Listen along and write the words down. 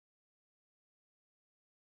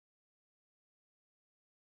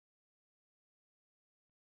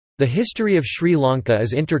The history of Sri Lanka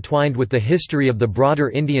is intertwined with the history of the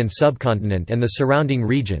broader Indian subcontinent and the surrounding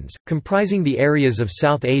regions, comprising the areas of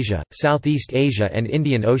South Asia, Southeast Asia and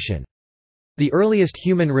Indian Ocean. The earliest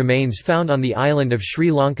human remains found on the island of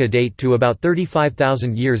Sri Lanka date to about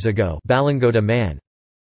 35,000 years ago. Balangoda man.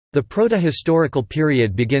 The proto-historical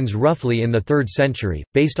period begins roughly in the 3rd century,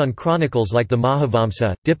 based on chronicles like the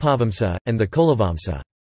Mahavamsa, Dipavamsa, and the Kulavamsa.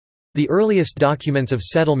 The earliest documents of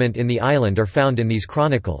settlement in the island are found in these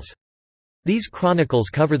chronicles. These chronicles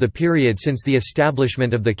cover the period since the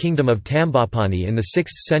establishment of the kingdom of Tambapani in the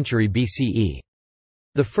 6th century BCE.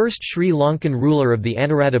 The first Sri Lankan ruler of the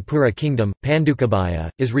Anuradhapura kingdom, Pandukabhaya,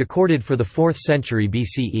 is recorded for the 4th century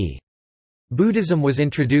BCE. Buddhism was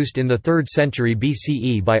introduced in the 3rd century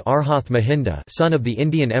BCE by Arhath Mahinda, son of the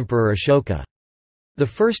Indian Emperor Ashoka. The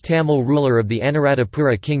first Tamil ruler of the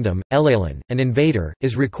Anuradhapura kingdom, Elalan, an invader,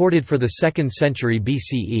 is recorded for the 2nd century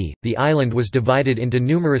BCE. The island was divided into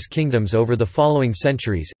numerous kingdoms over the following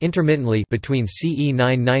centuries, intermittently between CE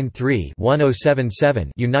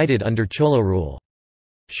 993-1077 united under Chola rule.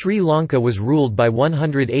 Sri Lanka was ruled by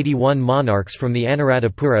 181 monarchs from the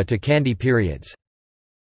Anuradhapura to Kandy periods.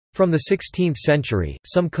 From the 16th century,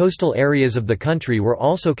 some coastal areas of the country were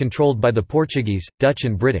also controlled by the Portuguese, Dutch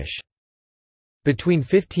and British. Between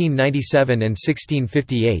 1597 and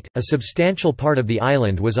 1658, a substantial part of the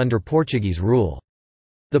island was under Portuguese rule.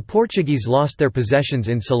 The Portuguese lost their possessions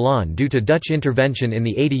in Ceylon due to Dutch intervention in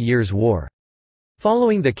the 80 Years' War.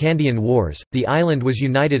 Following the Kandyan Wars, the island was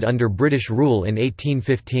united under British rule in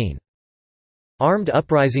 1815. Armed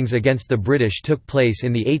uprisings against the British took place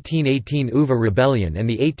in the 1818 Uva Rebellion and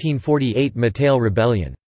the 1848 Matale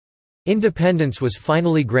Rebellion. Independence was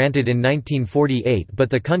finally granted in 1948, but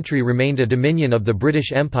the country remained a dominion of the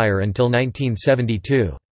British Empire until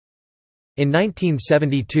 1972. In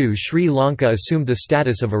 1972 Sri Lanka assumed the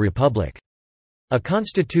status of a republic. A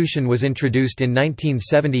constitution was introduced in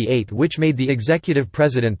 1978 which made the executive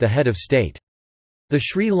president the head of state. The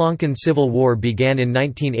Sri Lankan Civil War began in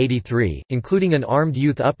 1983, including an armed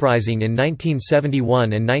youth uprising in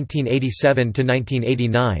 1971 and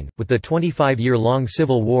 1987–1989, with the 25-year-long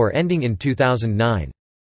civil war ending in 2009.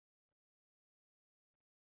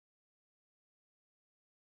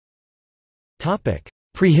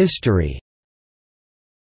 Prehistory.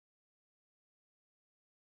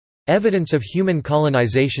 Evidence of human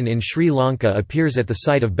colonization in Sri Lanka appears at the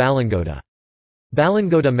site of Balangoda.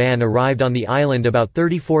 Balangoda man arrived on the island about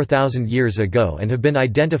 34,000 years ago and have been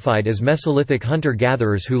identified as Mesolithic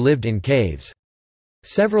hunter-gatherers who lived in caves.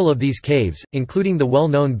 Several of these caves, including the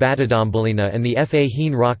well-known Batadambalina and the Fa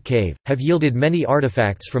Heen Rock Cave, have yielded many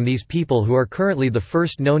artifacts from these people who are currently the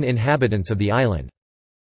first known inhabitants of the island.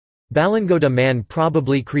 Balangoda man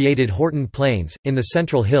probably created Horton Plains, in the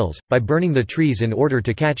central hills, by burning the trees in order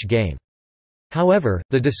to catch game. However,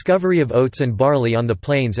 the discovery of oats and barley on the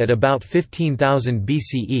plains at about 15,000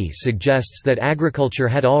 BCE suggests that agriculture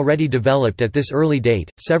had already developed at this early date.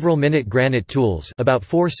 Several minute granite tools, about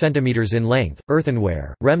 4 cm in length,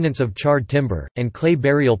 earthenware, remnants of charred timber, and clay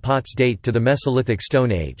burial pots date to the Mesolithic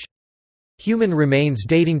Stone Age. Human remains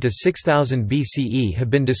dating to 6000 BCE have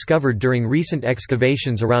been discovered during recent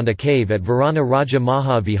excavations around a cave at Varana Raja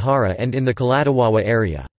Maha Vihara and in the Kaladawawa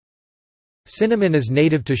area. Cinnamon is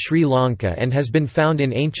native to Sri Lanka and has been found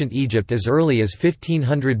in ancient Egypt as early as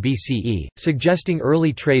 1500 BCE, suggesting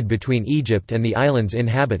early trade between Egypt and the island's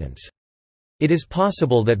inhabitants. It is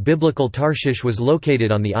possible that biblical Tarshish was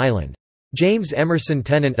located on the island. James Emerson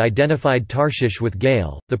Tennant identified Tarshish with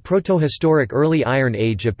Gale. The protohistoric Early Iron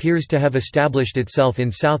Age appears to have established itself in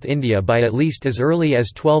South India by at least as early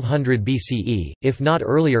as 1200 BCE, if not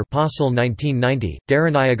earlier. Possil 1990,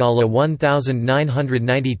 Dharanayagala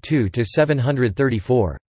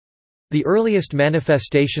 1992–734. The earliest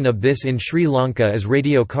manifestation of this in Sri Lanka is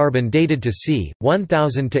radiocarbon dated to c.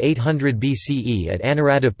 1000 to 800 BCE at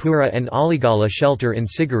Anuradhapura and Aligala shelter in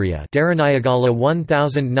Sigiriya, Dharanayagala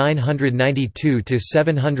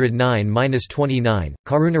 1992–709–29,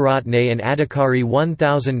 Karunaratne and Adhikari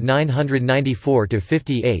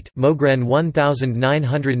 1994–58, Mogren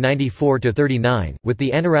 1994–39, with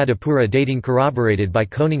the Anuradhapura dating corroborated by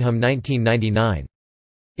Coningham 1999.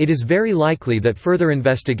 It is very likely that further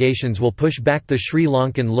investigations will push back the Sri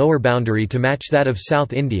Lankan lower boundary to match that of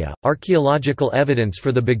South India. Archaeological evidence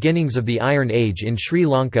for the beginnings of the Iron Age in Sri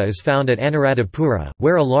Lanka is found at Anuradhapura,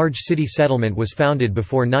 where a large city settlement was founded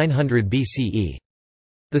before 900 BCE.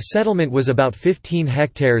 The settlement was about 15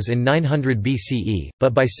 hectares in 900 BCE,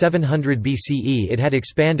 but by 700 BCE it had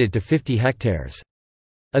expanded to 50 hectares.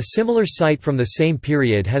 A similar site from the same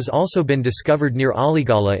period has also been discovered near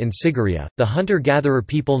Aligala in Sigiriya. The hunter-gatherer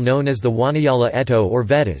people known as the Wanayala Eto or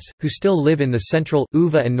Vedas, who still live in the central,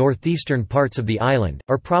 Uva and northeastern parts of the island,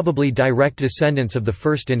 are probably direct descendants of the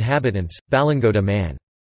first inhabitants, Balangoda man.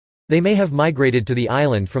 They may have migrated to the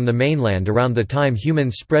island from the mainland around the time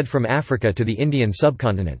humans spread from Africa to the Indian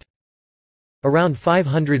subcontinent. Around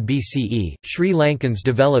 500 BCE, Sri Lankans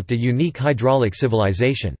developed a unique hydraulic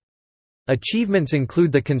civilization. Achievements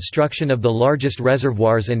include the construction of the largest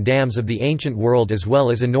reservoirs and dams of the ancient world as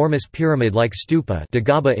well as enormous pyramid-like stupa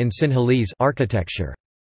in Sinhalese architecture.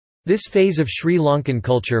 This phase of Sri Lankan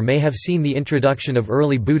culture may have seen the introduction of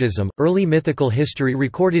early Buddhism. Early mythical history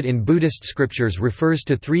recorded in Buddhist scriptures refers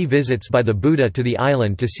to 3 visits by the Buddha to the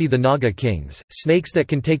island to see the Naga kings, snakes that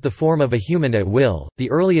can take the form of a human at will.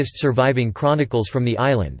 The earliest surviving chronicles from the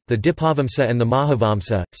island, the Dipavamsa and the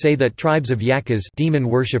Mahavamsa, say that tribes of Yakas, demon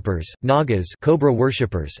worshippers, Nagas, cobra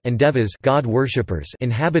worshippers, and Devas, god worshippers,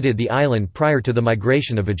 inhabited the island prior to the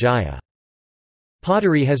migration of Vijaya.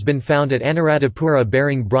 Pottery has been found at Anuradhapura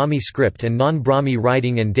bearing Brahmi script and non-Brahmi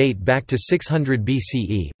writing and date back to 600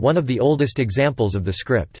 BCE, one of the oldest examples of the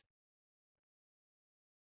script.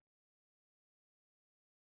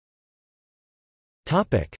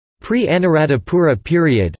 Pre-Anuradhapura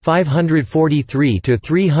period 543 to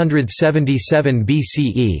 377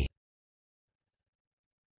 BCE.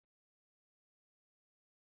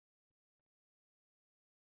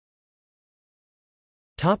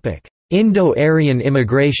 Indo-Aryan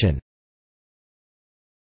immigration.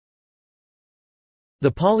 The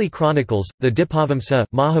Pali chronicles, the Dipavamsa,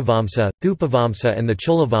 Mahavamsa, Thupavamsa and the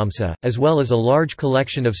Cholavamsa, as well as a large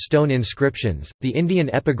collection of stone inscriptions, the Indian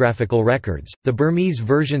epigraphical records, the Burmese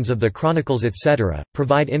versions of the chronicles etc.,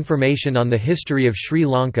 provide information on the history of Sri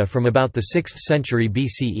Lanka from about the 6th century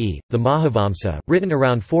BCE. The Mahavamsa, written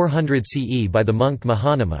around 400 CE by the monk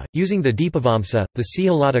Mahanama, using the Dipavamsa, the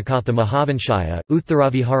Sihaladakatha Mahavanshaya,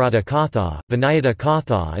 Uttaraviharata Katha, Vinayata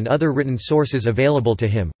Katha and other written sources available to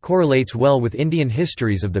him, correlates well with Indian histories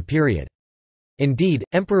of the period. Indeed,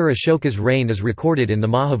 Emperor Ashoka's reign is recorded in the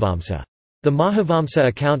Mahavamsa. The Mahavamsa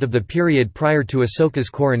account of the period prior to Asoka's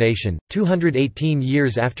coronation, 218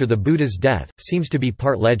 years after the Buddha's death, seems to be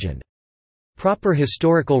part legend. Proper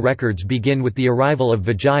historical records begin with the arrival of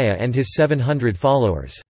Vijaya and his 700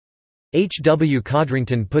 followers. H. W.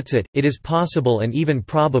 Codrington puts it, it is possible and even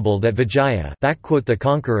probable that Vijaya the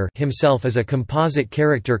conqueror himself is a composite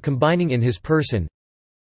character combining in his person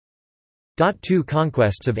 2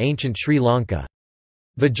 conquests of ancient Sri Lanka.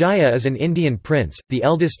 Vijaya is an Indian prince, the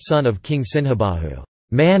eldest son of King Sinhabahu,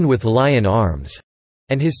 man with lion arms,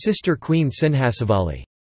 and his sister Queen Sinhasavali.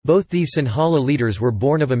 Both these Sinhala leaders were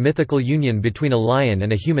born of a mythical union between a lion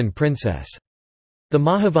and a human princess. The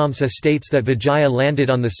Mahavamsa states that Vijaya landed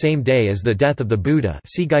on the same day as the death of the Buddha.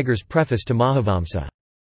 See Geiger's preface to Mahavamsa.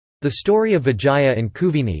 The story of Vijaya and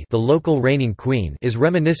Kuvini, the local reigning queen, is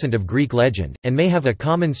reminiscent of Greek legend, and may have a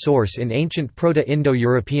common source in ancient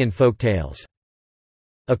Proto-Indo-European folk tales.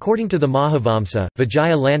 According to the Mahavamsa,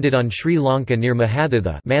 Vijaya landed on Sri Lanka near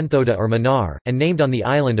Mahathitha Manthoda or Manar, and named on the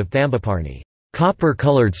island of Thambaparni,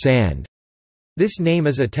 copper-coloured sand. This name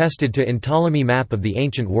is attested to in Ptolemy map of the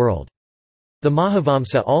ancient world. The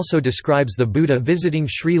Mahavamsa also describes the Buddha visiting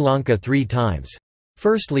Sri Lanka 3 times.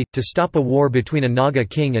 Firstly, to stop a war between a Naga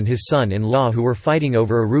king and his son-in-law who were fighting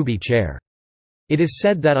over a ruby chair. It is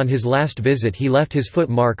said that on his last visit he left his foot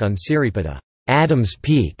mark on Siripada, Adam's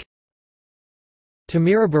Peak.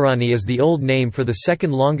 Tamirabharani is the old name for the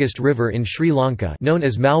second longest river in Sri Lanka, known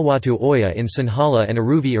as Malwatu Oya in Sinhala and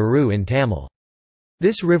Aruvi Aru in Tamil.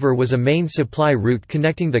 This river was a main supply route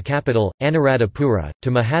connecting the capital, Anuradhapura, to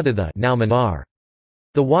Mahathitha, now Mannar.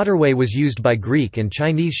 The waterway was used by Greek and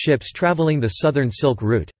Chinese ships travelling the southern Silk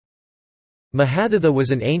Route. Mahathitha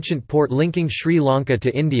was an ancient port linking Sri Lanka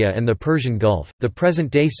to India and the Persian Gulf. The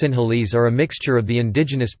present-day Sinhalese are a mixture of the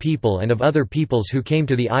indigenous people and of other peoples who came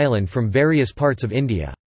to the island from various parts of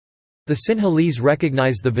India. The Sinhalese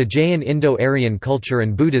recognize the Vijayan Indo-Aryan culture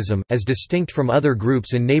and Buddhism, as distinct from other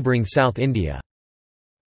groups in neighbouring South India.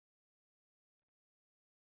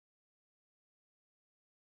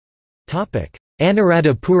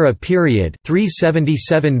 Anuradhapura period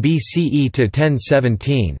 377 BCE to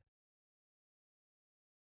 1017.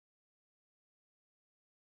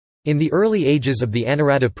 In the early ages of the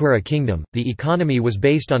Anuradhapura kingdom, the economy was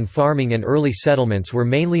based on farming and early settlements were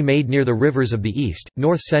mainly made near the rivers of the east,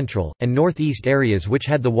 north-central, and northeast areas which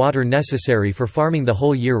had the water necessary for farming the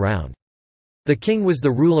whole year round. The king was the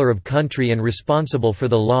ruler of country and responsible for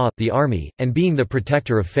the law, the army, and being the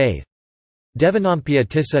protector of faith. Devanampiya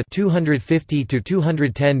Tissa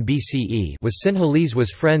 250–210 BCE was Sinhalese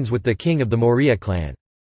was friends with the king of the Maurya clan.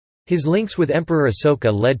 His links with Emperor Asoka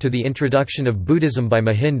led to the introduction of Buddhism by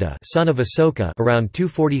Mahinda, son of Asoka, around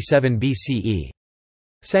 247 BCE.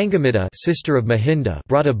 Sanghamita, sister of Mahinda,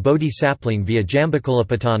 brought a Bodhi sapling via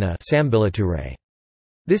Jambakulapatana Sambilature.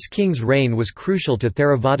 This king's reign was crucial to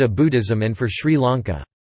Theravada Buddhism and for Sri Lanka.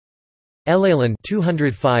 Elalan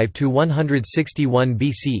 205–161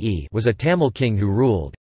 BCE was a Tamil king who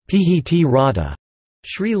ruled Pht Rada,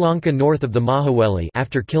 Sri Lanka north of the Mahaweli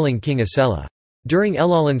after killing King Asela. During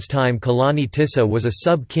Elalan's time Kalani Tissa was a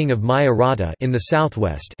sub-king of Maya Rata in the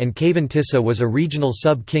southwest and Kavan Tissa was a regional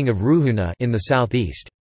sub-king of Ruhuna in the southeast.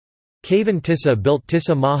 Kavan Tissa built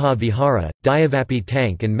Tissa Maha Vihara, Dayavapi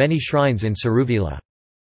Tank and many shrines in Saruvila.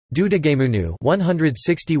 Dudagamunu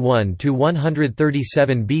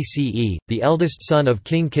 161–137 BCE, the eldest son of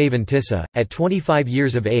King Kavan Tissa, at 25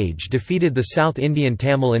 years of age defeated the South Indian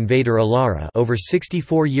Tamil invader Alara over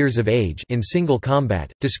 64 years of age in single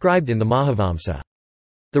combat, described in the Mahavamsa.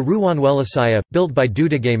 The Ruwanwelisaya, built by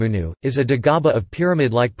Dudagamunu, is a dagaba of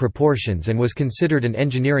pyramid-like proportions and was considered an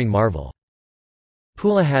engineering marvel.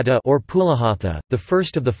 Pulahatta or Pulahatha, the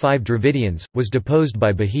first of the five Dravidians, was deposed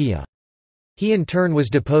by Bahia. He in turn was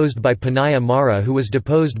deposed by Panaya Mara who was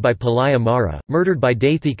deposed by Palaya Mara, murdered by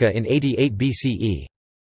Daithika in 88 BCE.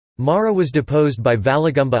 Mara was deposed by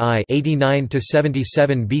Valagumba I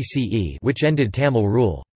 89–77 BCE which ended Tamil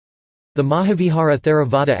rule. The Mahavihara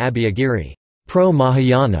Theravada Abhayagiri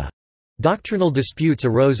pro-Mahayana doctrinal disputes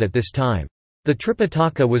arose at this time. The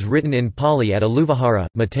Tripitaka was written in Pali at Aluvahara,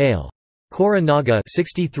 Matale. Kora Naga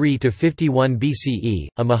 63–51 BCE,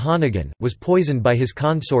 a Mahanagan, was poisoned by his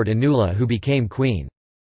consort Anula who became queen.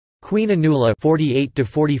 Queen Anula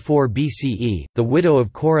 48–44 BCE, the widow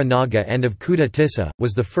of Kora Naga and of Kuta Tissa,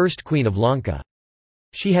 was the first queen of Lanka.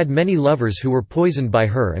 She had many lovers who were poisoned by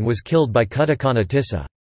her and was killed by Kutakana Tissa.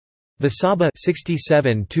 Vasabha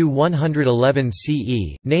 67–111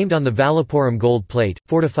 CE, named on the Valapuram gold plate,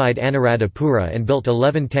 fortified Anuradhapura and built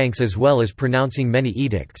 11 tanks as well as pronouncing many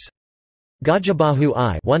edicts. Gajabahu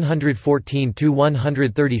I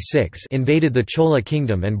 114–136 invaded the Chola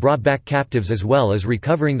kingdom and brought back captives as well as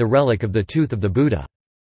recovering the relic of the tooth of the Buddha.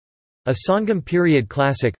 A Sangam period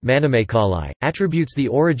classic, Manimekalai, attributes the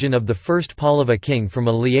origin of the first Pallava king from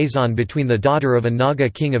a liaison between the daughter of a Naga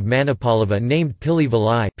king of Manipallava named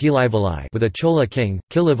Pilivalai with a Chola king,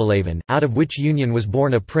 Kilivalavan, out of which union was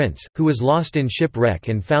born a prince, who was lost in shipwreck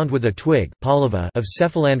and found with a twig Pallava of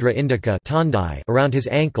Cephalandra indica around his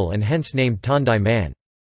ankle and hence named Tandai man.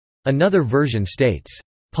 Another version states,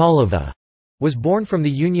 Pallava was born from the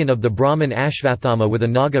union of the Brahmin Ashvathama with a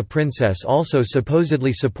Naga princess also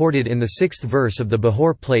supposedly supported in the 6th verse of the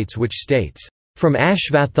Bahor plates which states, "From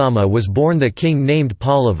Ashvathama was born the king named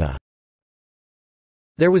Pallava."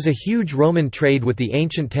 There was a huge Roman trade with the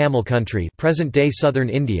ancient Tamil country present-day southern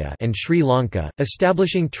India and Sri Lanka,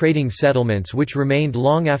 establishing trading settlements which remained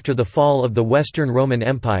long after the fall of the Western Roman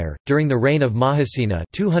Empire. During the reign of Mahasena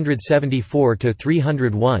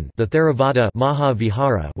 274–301, the Theravada Maha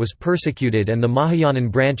Vihara was persecuted and the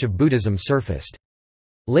Mahayanan branch of Buddhism surfaced.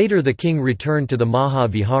 Later the king returned to the Maha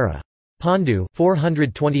Vihara. Pandu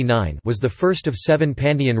 429 was the first of 7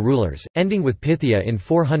 Pandyan rulers, ending with Pythia in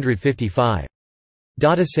 455.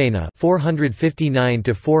 Dadasena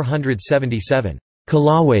 459–477,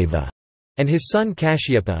 Kalaweva, and his son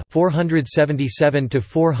Kashyapa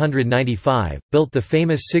 477–495, built the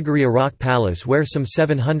famous Sigiriya rock palace where some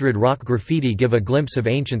 700 rock graffiti give a glimpse of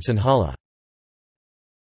ancient Sinhala.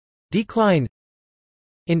 Decline.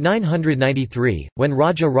 In 993, when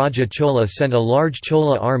Raja Chola sent a large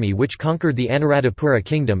Chola army which conquered the Anuradhapura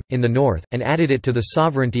kingdom, in the north, and added it to the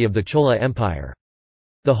sovereignty of the Chola Empire.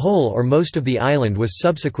 The whole or most of the island was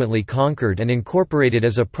subsequently conquered and incorporated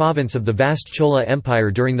as a province of the vast Chola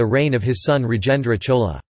Empire during the reign of his son Rajendra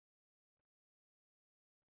Chola.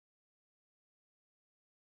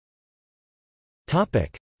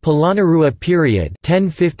 Polonnaruwa period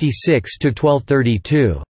 1056 to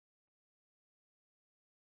 1232.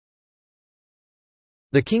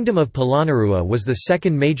 The kingdom of Polonnaruwa was the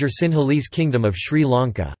second major Sinhalese kingdom of Sri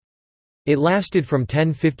Lanka. It lasted from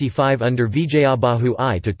 1055 under Vijayabahu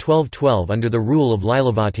I to 1212 under the rule of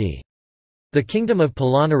Lilavati. The kingdom of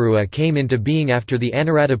Polonnaruwa came into being after the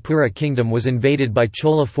Anuradhapura kingdom was invaded by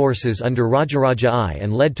Chola forces under Rajaraja I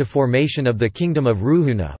and led to formation of the kingdom of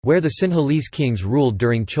Ruhuna, where the Sinhalese kings ruled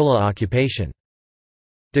during Chola occupation.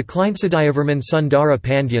 Decline. Sadayavarman Sundara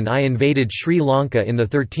Pandyan I invaded Sri Lanka in the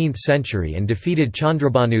 13th century and defeated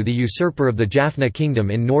Chandrabhanu the usurper of the Jaffna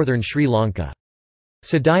kingdom in northern Sri Lanka.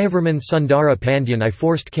 Sadayavarman Sundara Pandyan I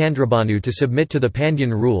forced Chandrabhanu to submit to the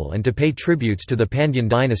Pandyan rule and to pay tributes to the Pandyan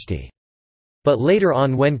dynasty. But later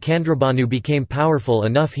on, when Chandrabhanu became powerful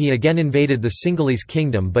enough, he again invaded the Sinhalese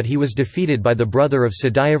kingdom, but he was defeated by the brother of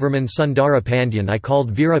Sadayavarman Sundara Pandyan I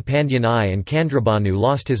called Veera Pandyan I, and Chandrabhanu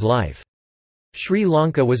lost his life. Sri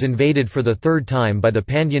Lanka was invaded for the third time by the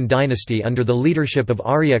Pandyan dynasty under the leadership of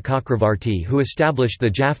Arya Chakravarti, who established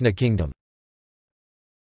the Jaffna kingdom.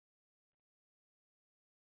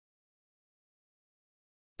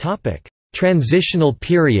 Transitional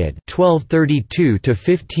period 1232 to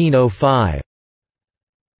 1505.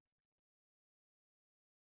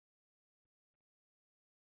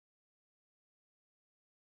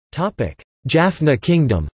 Jaffna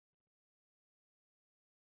kingdom.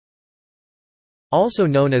 Also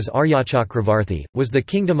known as Aryachakravarti, was the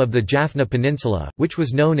kingdom of the Jaffna peninsula, which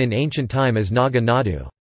was known in ancient time as Naga Nadu.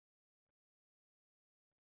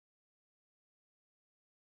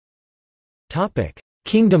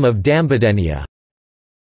 Kingdom of Dambadeniya.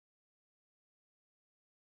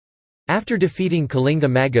 After defeating Kalinga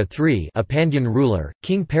Magga III, a Pandyan ruler,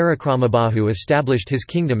 King Parakramabahu established his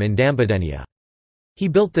kingdom in Dambadeniya. He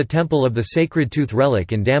built the temple of the sacred tooth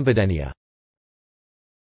relic in Dambadeniya.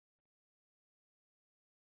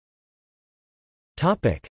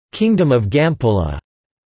 Kingdom of Gampula.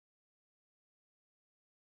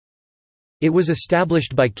 It was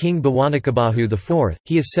established by King Bhawanakabahu IV.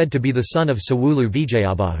 He is said to be the son of Sawulu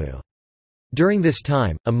Vijayabahu. During this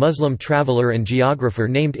time, a Muslim traveller and geographer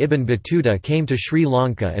named Ibn Battuta came to Sri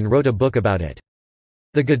Lanka and wrote a book about it.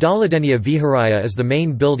 The Gadaladeniya Viharaya is the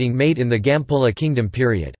main building made in the Gampula kingdom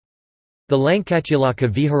period. The Lankachilaka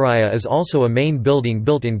Viharaya is also a main building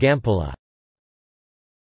built in Gampula.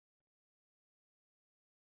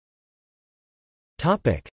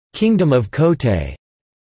 Kingdom of Kotte.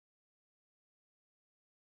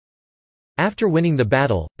 After winning the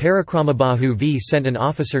battle, Parakramabahu V sent an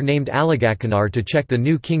officer named Alagakanar to check the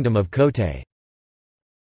new kingdom of Kotte.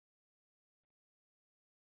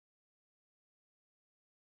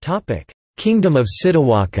 Kingdom of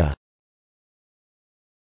Sithawaka.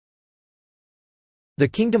 The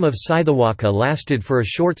kingdom of Sithawaka lasted for a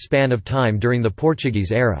short span of time during the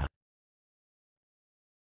Portuguese era.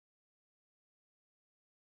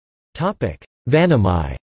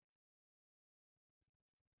 Vanamai.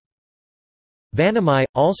 Vanamai,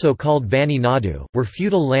 also called Vani Nadu, were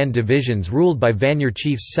feudal land divisions ruled by Vanyar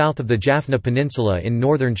chiefs south of the Jaffna Peninsula in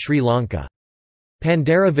northern Sri Lanka.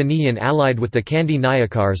 Pandera Vaniyan allied with the Kandy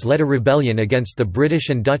Nayakars led a rebellion against the British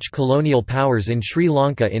and Dutch colonial powers in Sri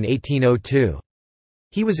Lanka in 1802.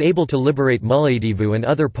 He was able to liberate Mullaitivu and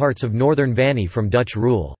other parts of northern Vani from Dutch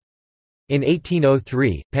rule. In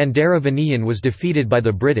 1803, Pandera Vaniyan was defeated by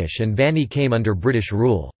the British and Vani came under British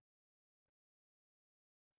rule.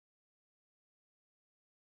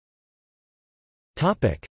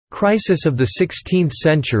 Crisis of the 16th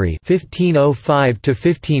century 1505 to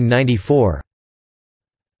 1594.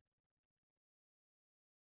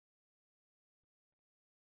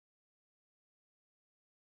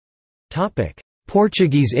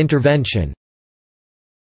 Portuguese intervention.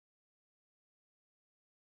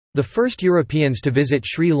 The first Europeans to visit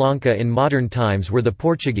Sri Lanka in modern times were the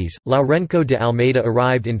Portuguese. Lourenço de Almeida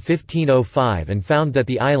arrived in 1505 and found that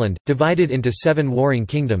the island, divided into 7 warring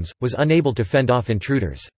kingdoms, was unable to fend off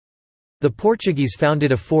intruders. The Portuguese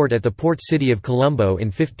founded a fort at the port city of Colombo in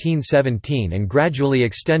 1517 and gradually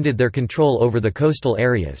extended their control over the coastal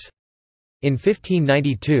areas. In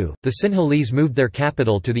 1592, the Sinhalese moved their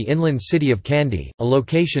capital to the inland city of Kandy, a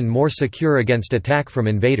location more secure against attack from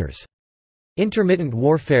invaders. Intermittent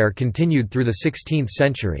warfare continued through the 16th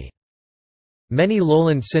century. Many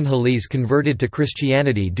lowland Sinhalese converted to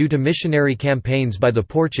Christianity due to missionary campaigns by the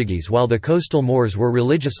Portuguese, while the coastal Moors were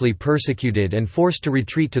religiously persecuted and forced to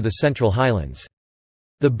retreat to the Central Highlands.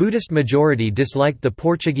 The Buddhist majority disliked the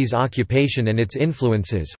Portuguese occupation and its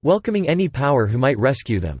influences, welcoming any power who might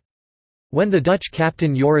rescue them. When the Dutch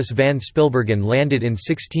captain Joris van Spilbergen landed in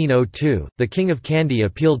 1602, the King of Kandy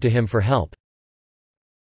appealed to him for help.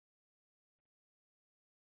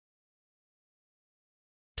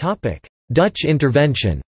 Dutch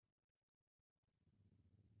intervention.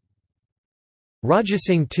 Raja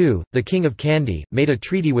Singh II, the King of Kandy, made a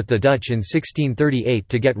treaty with the Dutch in 1638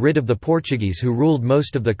 to get rid of the Portuguese who ruled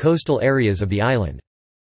most of the coastal areas of the island.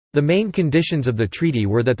 The main conditions of the treaty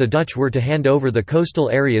were that the Dutch were to hand over the coastal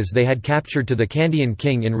areas they had captured to the Kandian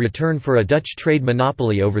king in return for a Dutch trade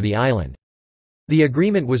monopoly over the island. The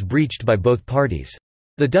agreement was breached by both parties.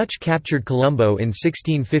 The Dutch captured Colombo in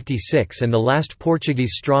 1656 and the last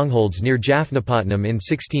Portuguese strongholds near Jaffnapatnam in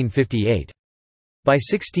 1658. By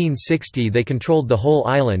 1660 they controlled the whole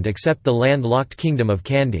island except the land-locked Kingdom of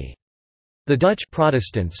Kandy. The Dutch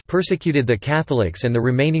Protestants persecuted the Catholics and the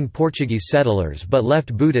remaining Portuguese settlers but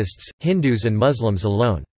left Buddhists, Hindus and Muslims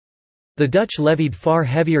alone. The Dutch levied far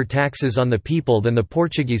heavier taxes on the people than the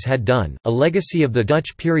Portuguese had done. A legacy of the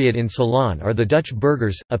Dutch period in Ceylon are the Dutch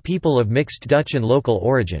burghers, a people of mixed Dutch and local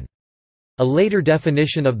origin. A later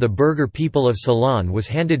definition of the burgher people of Ceylon was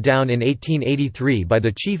handed down in 1883 by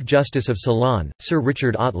the Chief Justice of Ceylon, Sir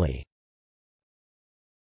Richard Otley.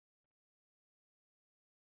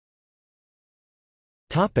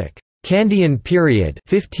 Kandyan period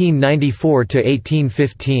 1594 to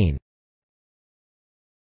 1815.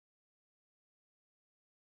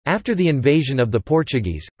 After the invasion of the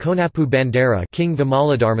Portuguese, Konapu Bandeira King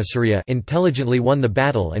Vimaladharmasuriya intelligently won the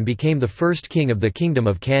battle and became the first king of the Kingdom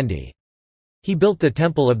of Kandy. He built the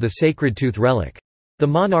Temple of the Sacred Tooth relic. The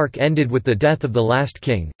monarch ended with the death of the last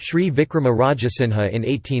king, Sri Vikrama Rajasinha in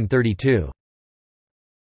 1832.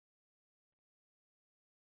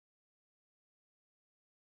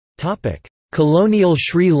 Colonial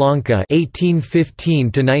Sri Lanka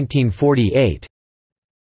 1815 to 1948.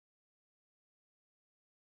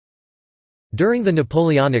 During the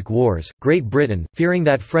Napoleonic Wars, Great Britain, fearing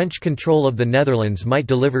that French control of the Netherlands might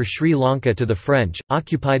deliver Sri Lanka to the French,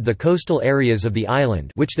 occupied the coastal areas of the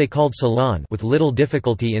island, which they called Ceylon, with little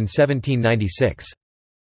difficulty in 1796.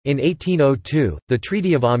 In 1802, the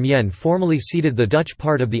Treaty of Amiens formally ceded the Dutch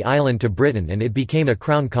part of the island to Britain and it became a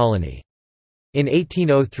crown colony. In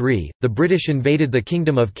 1803, the British invaded the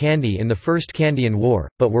Kingdom of Kandy in the First Kandyan War,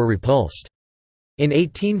 but were repulsed. In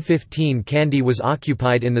 1815 Kandy was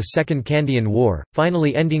occupied in the Second Kandyan War,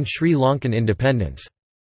 finally ending Sri Lankan independence.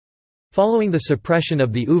 Following the suppression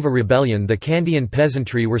of the Uva rebellion, the Kandyan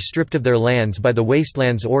peasantry were stripped of their lands by the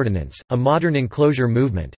Wastelands Ordinance, a modern enclosure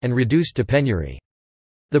movement, and reduced to penury.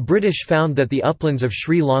 The British found that the uplands of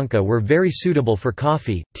Sri Lanka were very suitable for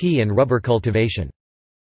coffee, tea and rubber cultivation.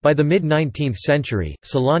 By the mid-19th century,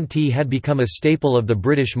 Ceylon tea had become a staple of the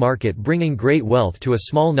British market, bringing great wealth to a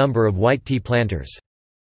small number of white tea planters.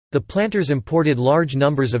 The planters imported large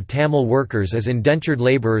numbers of Tamil workers as indentured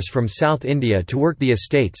labourers from South India to work the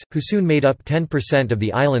estates, who soon made up 10% of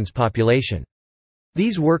the island's population.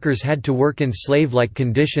 These workers had to work in slave-like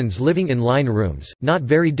conditions, living in line rooms, not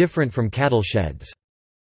very different from cattle sheds.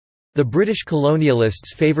 The British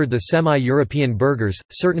colonialists favoured the semi-European burghers,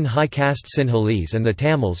 certain high-caste Sinhalese and the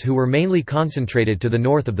Tamils, who were mainly concentrated to the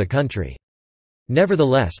north of the country.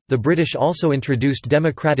 Nevertheless, the British also introduced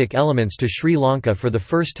democratic elements to Sri Lanka for the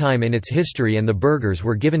first time in its history, and the burghers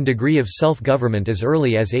were given degree of self-government as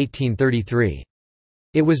early as 1833.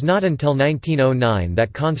 It was not until 1909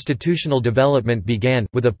 that constitutional development began,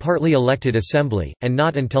 with a partly elected assembly, and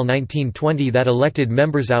not until 1920 that elected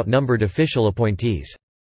members outnumbered official appointees.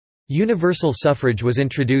 Universal suffrage was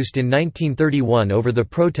introduced in 1931 over the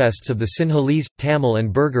protests of the Sinhalese, Tamil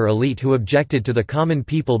and burgher elite who objected to the common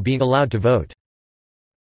people being allowed to vote.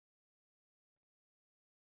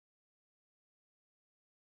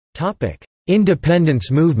 Independence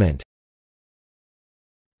movement.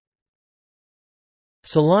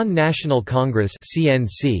 Ceylon National Congress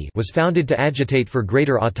 (CNC) was founded to agitate for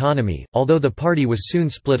greater autonomy, although the party was soon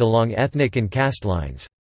split along ethnic and caste lines.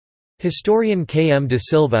 Historian K. M. de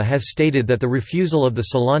Silva has stated that the refusal of the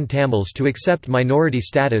Ceylon Tamils to accept minority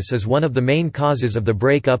status is one of the main causes of the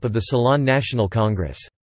break-up of the Ceylon National Congress.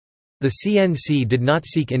 The CNC did not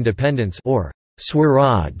seek independence or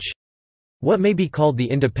Swaraj. What may be called the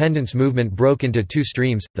independence movement broke into two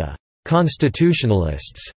streams, the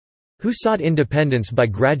constitutionalists, who sought independence by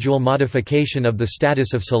gradual modification of the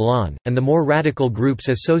status of Ceylon, and the more radical groups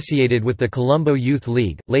associated with the Colombo Youth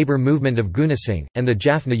League, Labour Movement of Gunasing, and the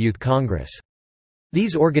Jaffna Youth Congress.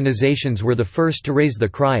 These organizations were the first to raise the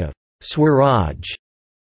cry of Swaraj,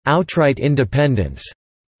 outright independence,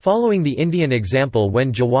 following the Indian example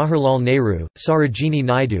when Jawaharlal Nehru, Sarojini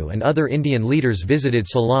Naidu and other Indian leaders visited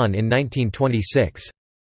Ceylon in 1926.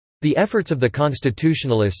 The efforts of the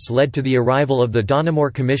constitutionalists led to the arrival of the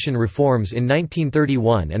Donamore Commission reforms in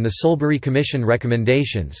 1931 and the Solbury Commission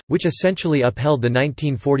recommendations, which essentially upheld the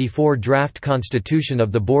 1944 draft constitution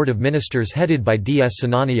of the Board of Ministers headed by D.S.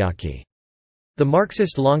 Senanayake. The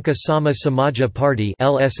Marxist Lanka Sama Samaja Party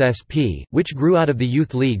 (LSSP), which grew out of the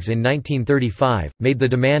youth leagues in 1935, made the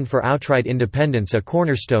demand for outright independence a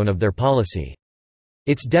cornerstone of their policy.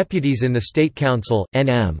 Its deputies in the State Council,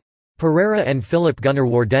 N.M. Pereira and Philip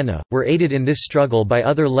Gunnar-Wardena, were aided in this struggle by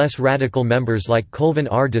other less radical members like Colvin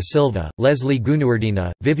R. de Silva, Leslie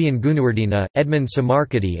Gunuwardena, Vivian Gunuwardena, Edmund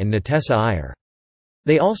Samarkadi and Natessa Iyer.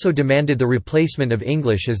 They also demanded the replacement of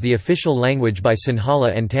English as the official language by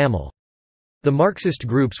Sinhala and Tamil. The Marxist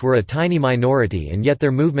groups were a tiny minority, and yet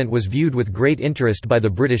their movement was viewed with great interest by the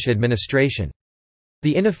British administration.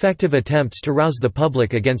 The ineffective attempts to rouse the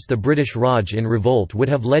public against the British Raj in revolt would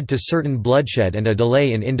have led to certain bloodshed and a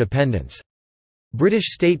delay in independence.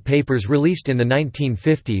 British state papers released in the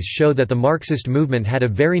 1950s show that the Marxist movement had a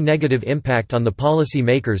very negative impact on the policy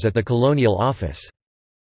makers at the Colonial Office.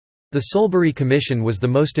 The Solbury Commission was the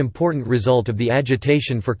most important result of the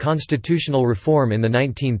agitation for constitutional reform in the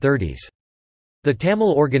 1930s. The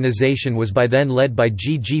Tamil organization was by then led by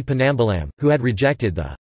G. G. Ponnambalam, who had rejected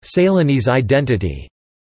the Ceylonese identity.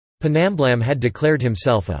 Ponnambalam had declared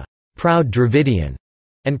himself a proud Dravidian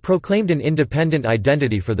and proclaimed an independent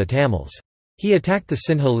identity for the Tamils. He attacked the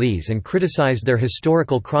Sinhalese and criticized their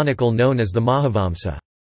historical chronicle known as the Mahavamsa.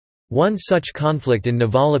 One such conflict in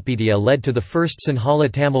Navalapitiya led to the first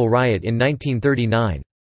Sinhala Tamil riot in 1939.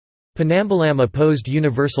 Ponnambalam opposed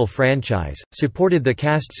universal franchise, supported the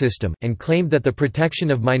caste system, and claimed that the protection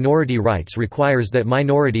of minority rights requires that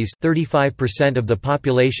minorities 35% of the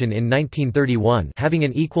population in 1931 having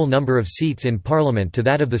an equal number of seats in parliament to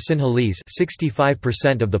that of the Sinhalese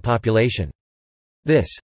 65% of the population. This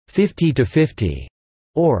 50-50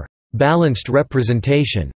 or balanced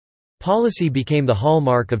representation policy became the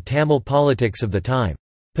hallmark of Tamil politics of the time.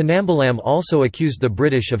 Ponnambalam also accused the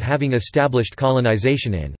British of having established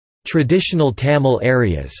colonization in traditional Tamil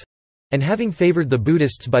areas, and having favoured the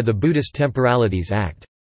Buddhists by the Buddhist Temporalities Act.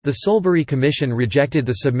 The Solbury Commission rejected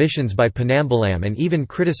the submissions by Ponnambalam and even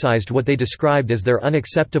criticised what they described as their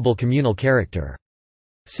unacceptable communal character.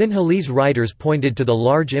 Sinhalese writers pointed to the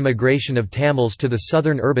large immigration of Tamils to the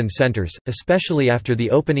southern urban centres, especially after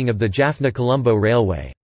the opening of the Jaffna-Colombo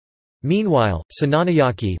Railway. Meanwhile,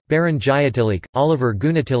 Senanayake, Baron Jayatilik, Oliver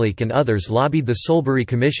Gunatilik and others lobbied the Solbury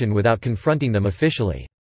Commission without confronting them officially.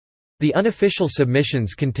 The unofficial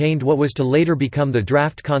submissions contained what was to later become the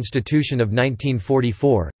draft constitution of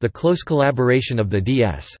 1944, the close collaboration of the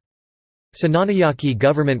D.S. Senanayake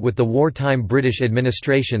government with the wartime British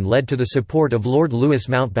administration led to the support of Lord Louis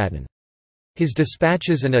Mountbatten. His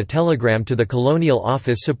dispatches and a telegram to the Colonial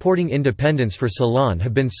Office supporting independence for Ceylon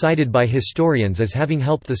have been cited by historians as having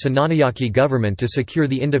helped the Senanayake government to secure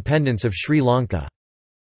the independence of Sri Lanka.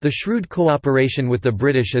 The shrewd cooperation with the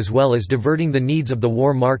British as well as diverting the needs of the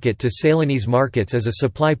war market to Ceylonese markets as a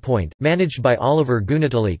supply point, managed by Oliver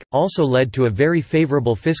Gunatilik, also led to a very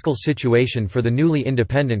favourable fiscal situation for the newly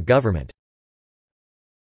independent government.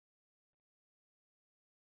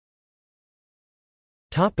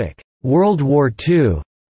 World War II.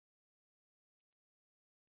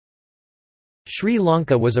 Sri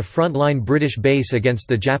Lanka was a frontline British base against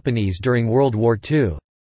the Japanese during World War II.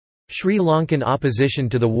 Sri Lankan opposition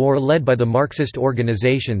to the war led by the Marxist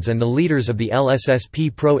organisations and the leaders of the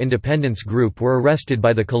LSSP pro-independence group were arrested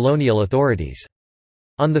by the colonial authorities.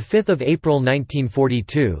 On 5 April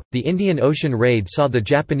 1942, the Indian Ocean raid saw the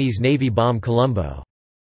Japanese Navy bomb Colombo.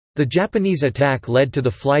 The Japanese attack led to the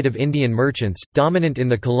flight of Indian merchants, dominant in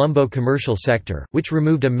the Colombo commercial sector, which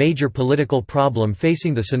removed a major political problem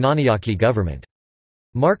facing the Senanayake government.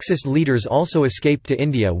 Marxist leaders also escaped to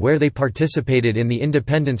India where they participated in the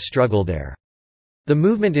independence struggle there. The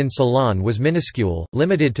movement in Ceylon was minuscule,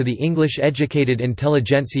 limited to the English-educated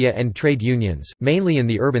intelligentsia and trade unions, mainly in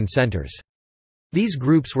the urban centres. These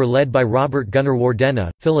groups were led by Robert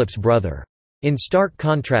Gunnerwardena, Philip's brother. In stark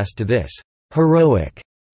contrast to this heroic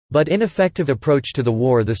but ineffective approach to the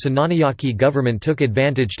war, the Senanayake government took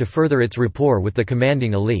advantage to further its rapport with the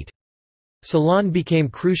commanding elite. Ceylon became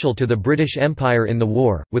crucial to the British Empire in the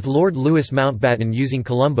war, with Lord Louis Mountbatten using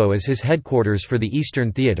Colombo as his headquarters for the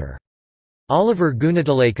Eastern Theatre. Oliver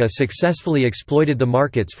Gunatilik successfully exploited the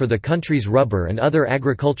markets for the country's rubber and other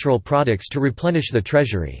agricultural products to replenish the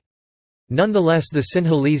treasury. Nonetheless, the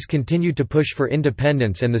Sinhalese continued to push for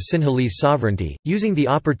independence and the Sinhalese sovereignty, using the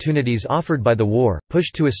opportunities offered by the war,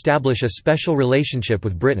 pushed to establish a special relationship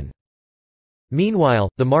with Britain. Meanwhile,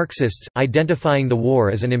 the Marxists, identifying the war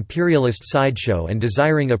as an imperialist sideshow and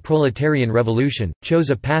desiring a proletarian revolution, chose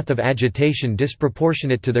a path of agitation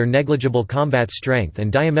disproportionate to their negligible combat strength and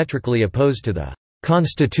diametrically opposed to the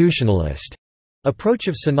 «constitutionalist» approach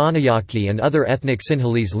of Senanayake and other ethnic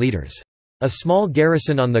Sinhalese leaders. A small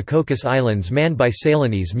garrison on the Cocos Islands manned by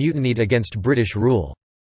Ceylonese mutinied against British rule.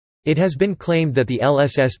 It has been claimed that the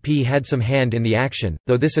LSSP had some hand in the action,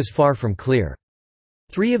 though this is far from clear.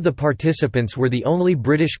 3 of the participants were the only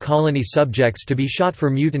British colony subjects to be shot for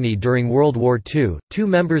mutiny during World War II. 2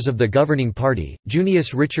 members of the governing party,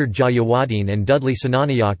 Junius Richard Jayawadene and Dudley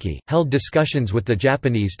Senanayake, held discussions with the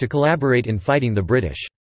Japanese to collaborate in fighting the British.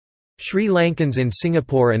 Sri Lankans in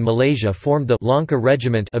Singapore and Malaysia formed the Lanka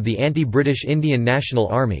Regiment of the anti-British Indian National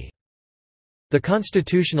Army. The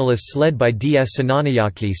constitutionalists led by D.S.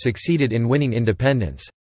 Senanayake succeeded in winning independence.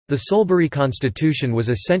 The Solburi constitution was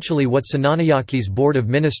essentially what Senanayake's Board of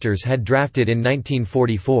Ministers had drafted in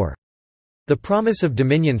 1944. The promise of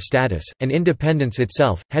dominion status, and independence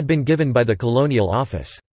itself, had been given by the colonial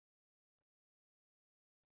office.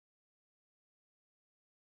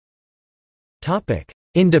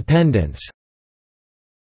 Independence.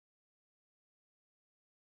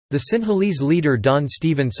 The Sinhalese leader Don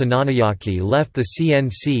Stephen Senanayake left the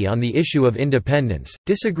CNC on the issue of independence,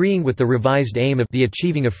 disagreeing with the revised aim of the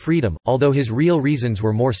achieving of freedom, although his real reasons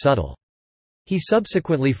were more subtle. He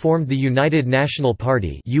subsequently formed the United National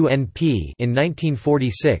Party (UNP) in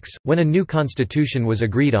 1946, when a new constitution was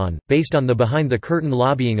agreed on, based on the behind-the-curtain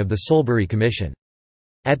lobbying of the Solburi Commission.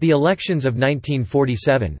 At the elections of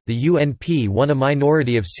 1947, the UNP won a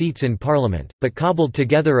minority of seats in parliament, but cobbled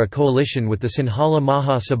together a coalition with the Sinhala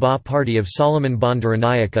Maha Sabha party of Solomon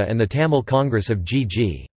Bandaranaike and the Tamil Congress of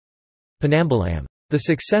G.G. Ponnambalam. The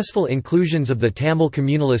successful inclusions of the Tamil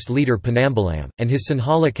communalist leader Ponnambalam, and his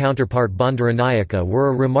Sinhala counterpart Bandaranaike were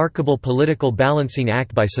a remarkable political balancing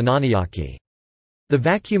act by Senanayake. The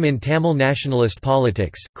vacuum in Tamil nationalist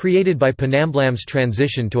politics, created by Ponnambalam's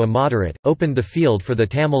transition to a moderate, opened the field for the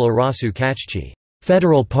Tamil Arasu Katchi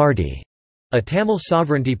Federal Party, a Tamil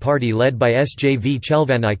sovereignty party led by S.J.V.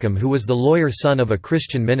 Chelvanayakam, who was the lawyer son of a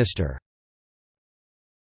Christian minister.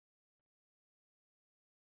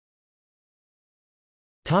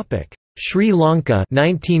 Sri Lanka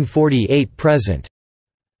 1948 present.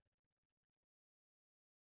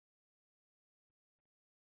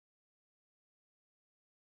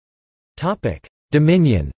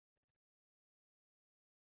 Dominion.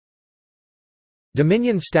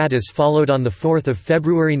 Dominion status followed on 4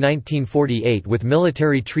 February 1948 with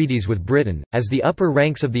military treaties with Britain, as the upper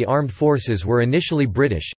ranks of the armed forces were initially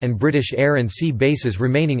British, and British air and sea bases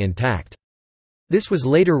remaining intact. This was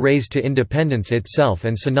later raised to independence itself,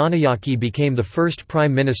 and Senanayake became the first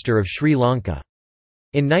Prime Minister of Sri Lanka.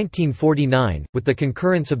 In 1949, with the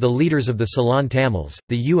concurrence of the leaders of the Ceylon Tamils,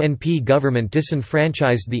 the UNP government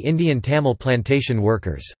disenfranchised the Indian Tamil plantation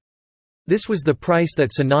workers. This was the price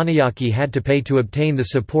that Senanayake had to pay to obtain the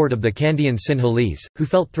support of the Kandyan Sinhalese, who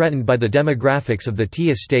felt threatened by the demographics of the tea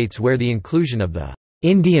estates, where the inclusion of the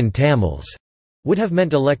Indian Tamils would have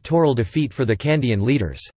meant electoral defeat for the Kandyan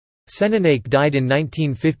leaders. Senanayake died in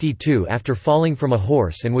 1952 after falling from a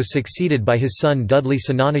horse and was succeeded by his son Dudley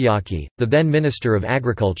Senanayake, the then Minister of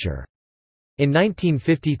Agriculture. In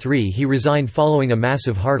 1953 he resigned following a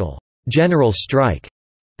massive Hartal general strike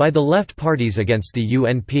by the left parties against the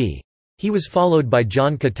UNP. He was followed by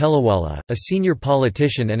John Kotelawala, a senior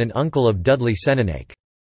politician and an uncle of Dudley Senanayake.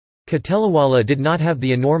 Kotelawala did not have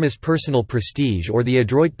the enormous personal prestige or the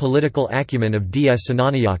adroit political acumen of D.S.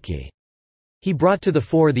 Senanayake. He brought to the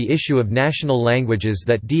fore the issue of national languages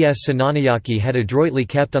that D.S. Senanayake had adroitly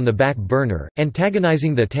kept on the back burner,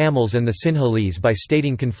 antagonizing the Tamils and the Sinhalese by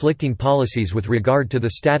stating conflicting policies with regard to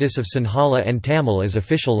the status of Sinhala and Tamil as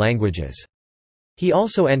official languages. He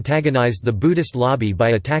also antagonized the Buddhist lobby by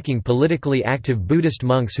attacking politically active Buddhist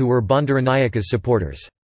monks who were Bandaranaike's supporters.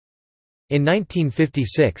 In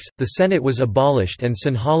 1956, the Senate was abolished and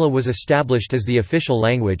Sinhala was established as the official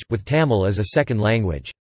language, with Tamil as a second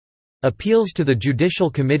language. Appeals to the Judicial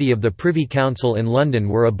Committee of the Privy Council in London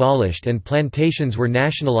were abolished and plantations were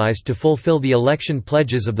nationalised to fulfil the election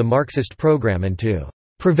pledges of the Marxist programme and to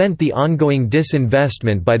prevent the ongoing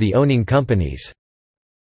disinvestment by the owning companies.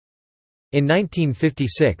 In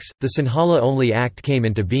 1956, the Sinhala-only Act came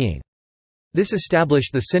into being. This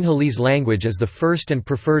established the Sinhalese language as the first and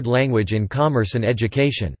preferred language in commerce and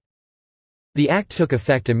education. The Act took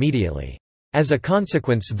effect immediately. As a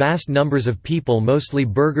consequence, vast numbers of people, mostly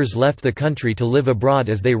burghers, left the country to live abroad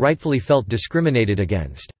as they rightfully felt discriminated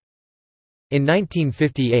against. In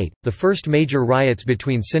 1958, the first major riots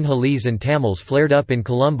between Sinhalese and Tamils flared up in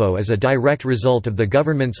Colombo as a direct result of the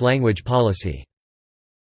government's language policy.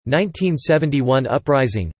 1971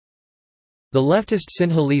 uprising. The leftist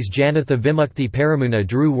Sinhalese Janatha Vimukthi Peramuna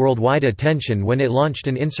drew worldwide attention when it launched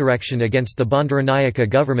an insurrection against the Bandaranaike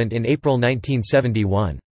government in April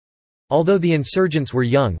 1971. Although the insurgents were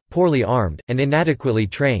young, poorly armed, and inadequately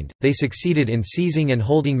trained, they succeeded in seizing and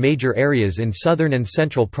holding major areas in southern and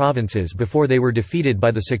central provinces before they were defeated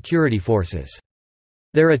by the security forces.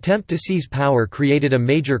 Their attempt to seize power created a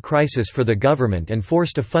major crisis for the government and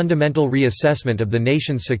forced a fundamental reassessment of the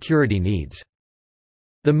nation's security needs.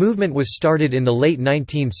 The movement was started in the late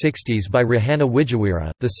 1960s by Rahana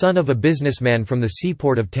Wijawira, the son of a businessman from the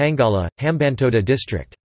seaport of Tangala, Hambantota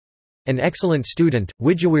district. An excellent student,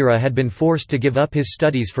 Wijawira had been forced to give up his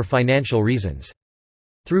studies for financial reasons.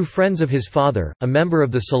 Through friends of his father, a member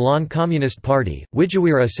of the Ceylon Communist Party,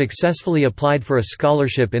 Wijeweera successfully applied for a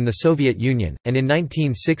scholarship in the Soviet Union, and in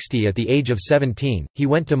 1960 at the age of 17, he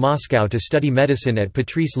went to Moscow to study medicine at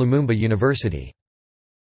Patrice Lumumba University.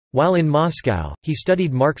 While in Moscow, he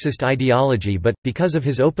studied Marxist ideology but, because of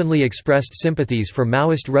his openly expressed sympathies for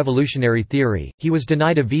Maoist revolutionary theory, he was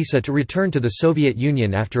denied a visa to return to the Soviet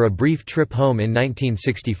Union after a brief trip home in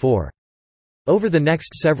 1964. Over the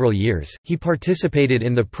next several years, he participated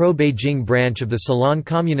in the pro-Beijing branch of the Ceylon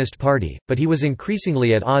Communist Party, but he was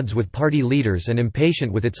increasingly at odds with party leaders and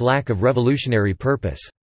impatient with its lack of revolutionary purpose.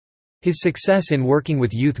 His success in working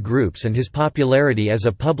with youth groups and his popularity as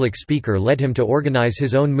a public speaker led him to organize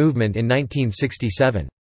his own movement in 1967.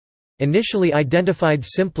 Initially identified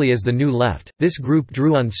simply as the New Left, this group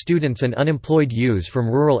drew on students and unemployed youths from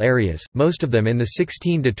rural areas, most of them in the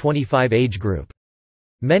 16 to 25 age group.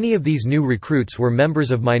 Many of these new recruits were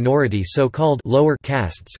members of minority so-called lower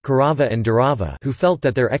castes Kaurava and Durava who felt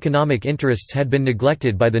that their economic interests had been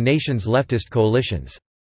neglected by the nation's leftist coalitions.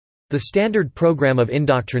 The standard program of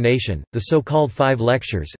indoctrination, the so-called 5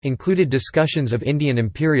 lectures, included discussions of Indian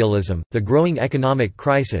imperialism, the growing economic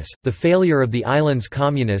crisis, the failure of the island's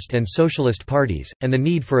communist and socialist parties, and the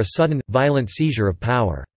need for a sudden, violent seizure of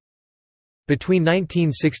power. Between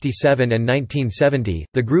 1967 and 1970,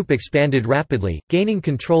 the group expanded rapidly, gaining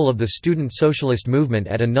control of the student socialist movement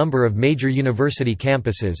at a number of major university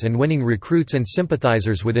campuses and winning recruits and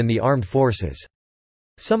sympathizers within the armed forces.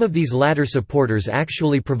 Some of these latter supporters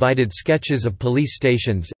actually provided sketches of police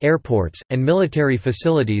stations, airports, and military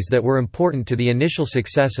facilities that were important to the initial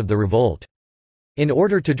success of the revolt. In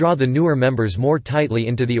order to draw the newer members more tightly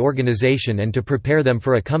into the organization and to prepare them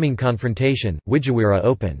for a coming confrontation, Wijeweera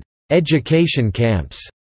opened education camps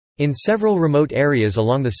in several remote areas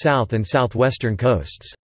along the south and southwestern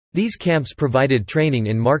coasts. These camps provided training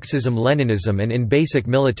in Marxism-Leninism and in basic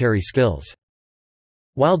military skills.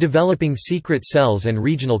 While developing secret cells and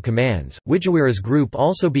regional commands, Wijeweera's group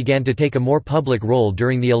also began to take a more public role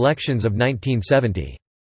during the elections of 1970.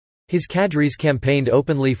 His cadres campaigned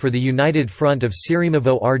openly for the United Front of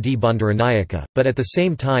Sirimavo RD Bandaranaike, but at the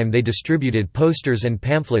same time they distributed posters and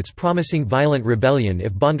pamphlets promising violent rebellion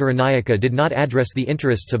if Bandaranaike did not address the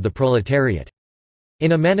interests of the proletariat.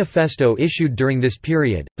 In a manifesto issued during this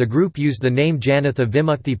period, the group used the name Janatha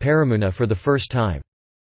Vimukthi Peramuna for the first time.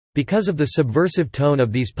 Because of the subversive tone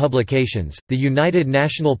of these publications, the United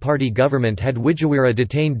National Party government had Wijeweera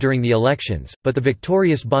detained during the elections, but the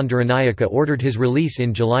victorious Bandaranaike ordered his release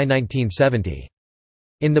in July 1970.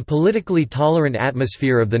 In the politically tolerant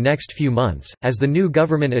atmosphere of the next few months, as the new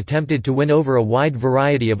government attempted to win over a wide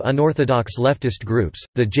variety of unorthodox leftist groups,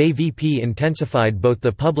 the JVP intensified both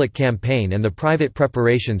the public campaign and the private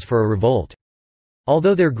preparations for a revolt.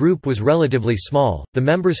 Although their group was relatively small, the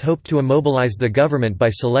members hoped to immobilize the government by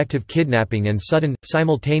selective kidnapping and sudden,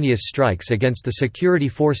 simultaneous strikes against the security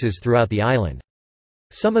forces throughout the island.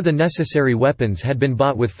 Some of the necessary weapons had been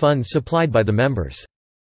bought with funds supplied by the members.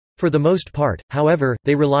 For the most part, however,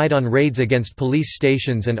 they relied on raids against police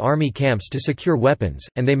stations and army camps to secure weapons,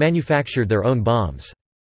 and they manufactured their own bombs.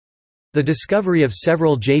 The discovery of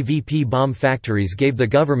several JVP bomb factories gave the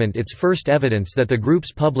government its first evidence that the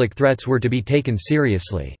group's public threats were to be taken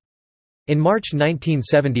seriously. In March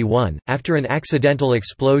 1971, after an accidental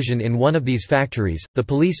explosion in one of these factories, the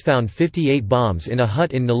police found 58 bombs in a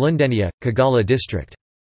hut in Nalundenia, Kagala district.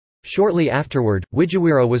 Shortly afterward,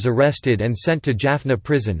 Wijeweera was arrested and sent to Jaffna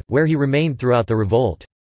prison, where he remained throughout the revolt.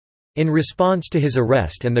 In response to his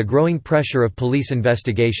arrest and the growing pressure of police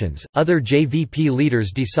investigations, other JVP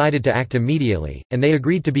leaders decided to act immediately, and they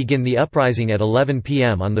agreed to begin the uprising at 11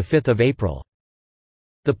 p.m. on 5 April.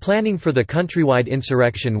 The planning for the countrywide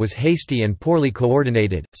insurrection was hasty and poorly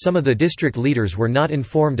coordinated. Some of the district leaders were not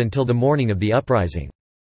informed until the morning of the uprising.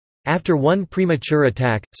 After one premature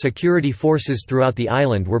attack, security forces throughout the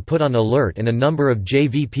island were put on alert and a number of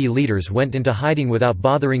JVP leaders went into hiding without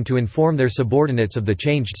bothering to inform their subordinates of the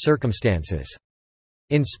changed circumstances.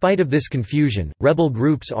 In spite of this confusion, rebel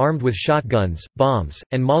groups armed with shotguns, bombs,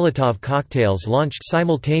 and Molotov cocktails launched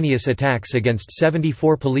simultaneous attacks against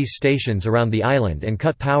 74 police stations around the island and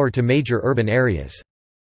cut power to major urban areas.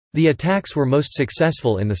 The attacks were most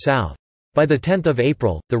successful in the south. By the 10th of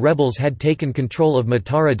April, the rebels had taken control of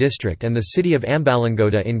Matara district and the city of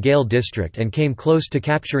Ambalangoda in Gale district and came close to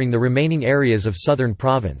capturing the remaining areas of southern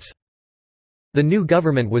province. The new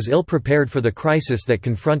government was ill-prepared for the crisis that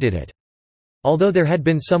confronted it. Although there had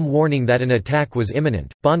been some warning that an attack was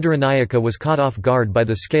imminent, Bandaranaike was caught off guard by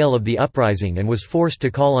the scale of the uprising and was forced to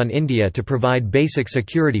call on India to provide basic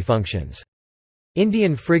security functions.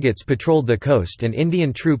 Indian frigates patrolled the coast and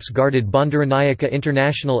Indian troops guarded Bandaranaike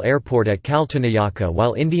International Airport at Kaltunayaka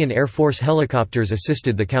while Indian Air Force helicopters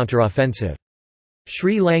assisted the counteroffensive.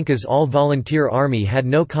 Sri Lanka's all-volunteer army had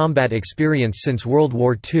no combat experience since World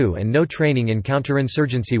War II and no training in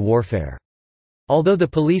counterinsurgency warfare. Although the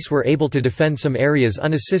police were able to defend some areas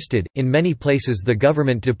unassisted, in many places the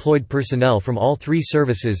government deployed personnel from all three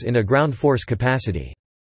services in a ground force capacity.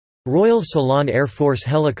 Royal Ceylon Air Force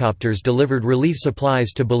helicopters delivered relief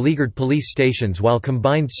supplies to beleaguered police stations while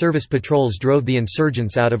combined service patrols drove the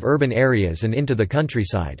insurgents out of urban areas and into the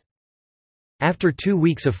countryside. After 2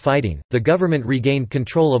 weeks of fighting, the government regained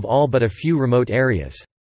control of all but a few remote areas.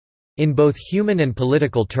 In both human and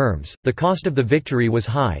political terms, the cost of the victory was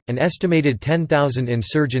high. An estimated 10,000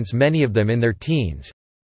 insurgents, many of them in their teens,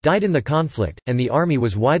 died in the conflict, and the army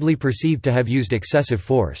was widely perceived to have used excessive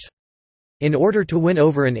force. In order to win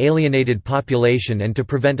over an alienated population and to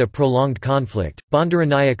prevent a prolonged conflict,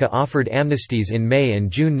 Bandaranaike offered amnesties in May and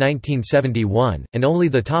June 1971, and only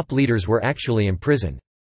the top leaders were actually imprisoned.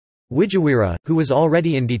 Wijawira, who was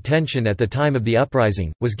already in detention at the time of the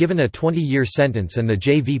uprising, was given a 20-year sentence and the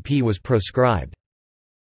JVP was proscribed.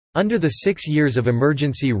 Under the 6 years of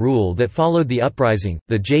emergency rule that followed the uprising,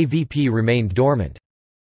 the JVP remained dormant.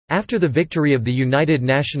 After the victory of the United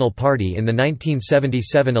National Party in the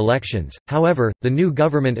 1977 elections, however, the new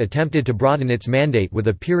government attempted to broaden its mandate with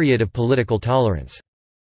a period of political tolerance.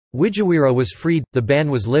 Wijawira was freed, the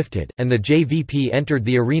ban was lifted, and the JVP entered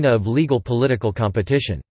the arena of legal political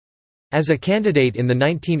competition. As a candidate in the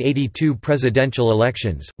 1982 presidential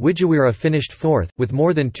elections, Wijawira finished fourth, with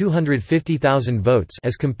more than 250,000 votes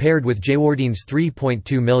as compared with Jayewardene's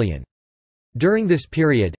 3.2 million. During this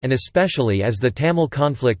period, and especially as the Tamil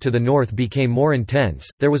conflict to the north became more intense,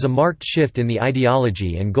 there was a marked shift in the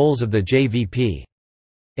ideology and goals of the JVP.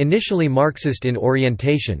 Initially Marxist in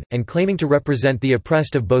orientation, and claiming to represent the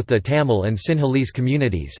oppressed of both the Tamil and Sinhalese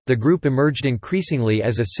communities, the group emerged increasingly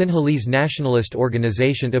as a Sinhalese nationalist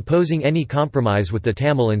organization opposing any compromise with the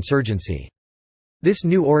Tamil insurgency. This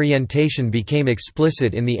new orientation became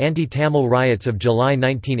explicit in the anti-Tamil riots of July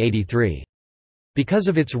 1983. Because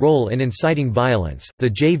of its role in inciting violence, the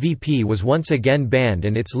JVP was once again banned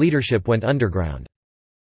and its leadership went underground.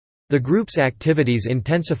 The group's activities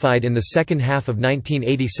intensified in the second half of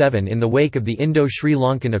 1987 in the wake of the Indo-Sri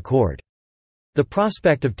Lankan Accord. The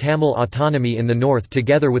prospect of Tamil autonomy in the north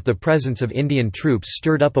together with the presence of Indian troops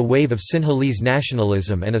stirred up a wave of Sinhalese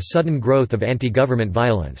nationalism and a sudden growth of anti-government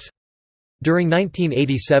violence. During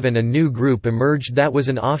 1987 a new group emerged that was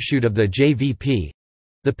an offshoot of the JVP.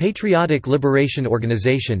 The Patriotic Liberation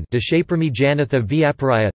Organization Deshaprami Janatha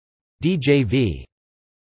Vyaparaya DJV.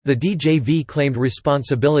 The DJV claimed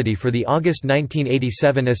responsibility for the August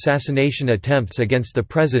 1987 assassination attempts against the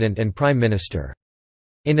President and Prime Minister.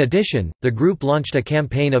 In addition, the group launched a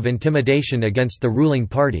campaign of intimidation against the ruling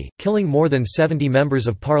party, killing more than 70 members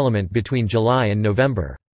of parliament between July and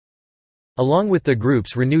November. Along with the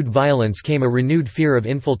group's renewed violence came a renewed fear of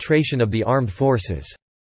infiltration of the armed forces.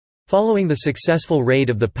 Following the successful raid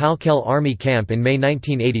of the Palkel Army camp in May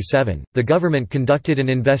 1987, the government conducted an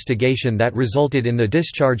investigation that resulted in the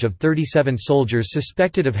discharge of 37 soldiers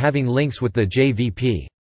suspected of having links with the JVP.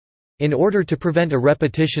 In order to prevent a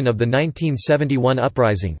repetition of the 1971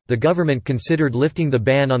 uprising, the government considered lifting the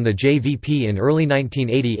ban on the JVP in early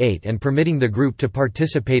 1988 and permitting the group to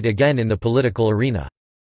participate again in the political arena.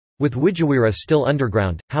 With Wijawira still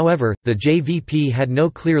underground, however, the JVP had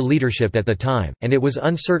no clear leadership at the time, and it was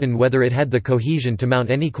uncertain whether it had the cohesion to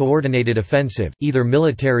mount any coordinated offensive, either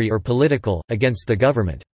military or political, against the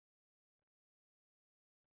government.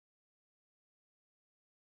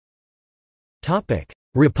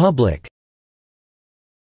 Republic.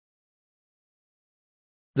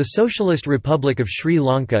 The Socialist Republic of Sri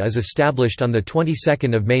Lanka is established on the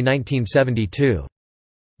 22nd of May 1972.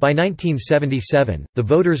 By 1977, the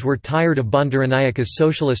voters were tired of Bandaranaike's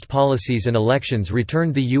socialist policies and elections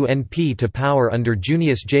returned the UNP to power under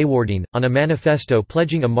Junius Jayewardene, on a manifesto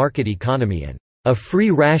pledging a market economy and a free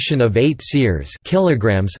ration of 8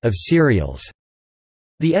 kilograms of cereals.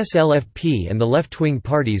 The SLFP and the left-wing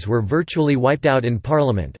parties were virtually wiped out in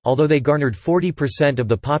parliament, although they garnered 40% of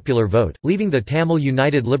the popular vote, leaving the Tamil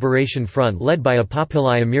United Liberation Front led by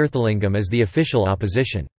Appapillai Amirthalingam as the official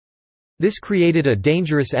opposition. This created a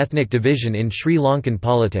dangerous ethnic division in Sri Lankan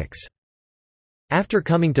politics. After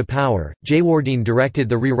coming to power, Jayewardene directed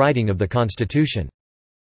the rewriting of the constitution.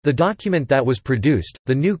 The document that was produced,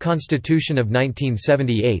 the new Constitution of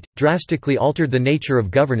 1978, drastically altered the nature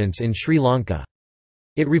of governance in Sri Lanka.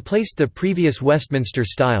 It replaced the previous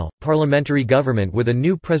Westminster-style, parliamentary government with a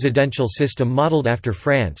new presidential system modelled after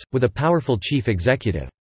France, with a powerful chief executive.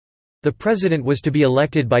 The president was to be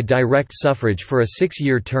elected by direct suffrage for a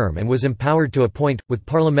 6-year term and was empowered to appoint, with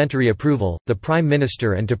parliamentary approval, the prime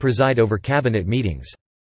minister and to preside over cabinet meetings.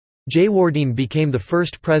 Jayawarden became the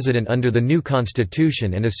first president under the new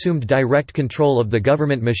constitution and assumed direct control of the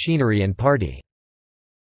government machinery and party.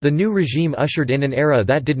 The new regime ushered in an era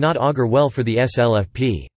that did not augur well for the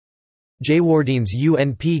SLFP. Jayawarden's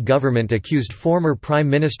UNP government accused former Prime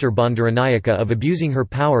Minister Bandaranaike of abusing her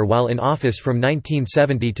power while in office from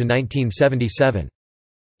 1970 to 1977.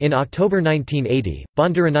 In October 1980,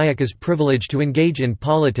 Bandaranaike's privilege to engage in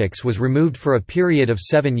politics was removed for a period of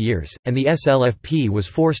 7 years, and the SLFP was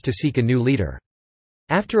forced to seek a new leader.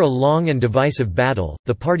 After a long and divisive battle,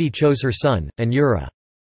 the party chose her son, Anura.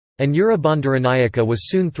 Anura Bandaranaike was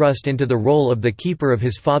soon thrust into the role of the keeper of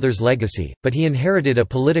his father's legacy, but he inherited a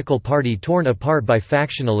political party torn apart by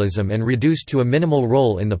factionalism and reduced to a minimal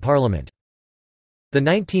role in the parliament. The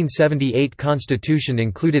 1978 constitution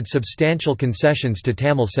included substantial concessions to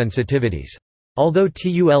Tamil sensitivities. Although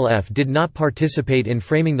TULF did not participate in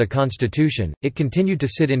framing the constitution, it continued to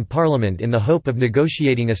sit in parliament in the hope of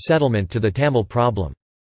negotiating a settlement to the Tamil problem.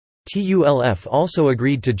 TULF also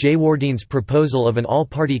agreed to Jayawarden's proposal of an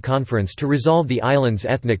all-party conference to resolve the island's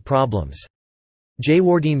ethnic problems.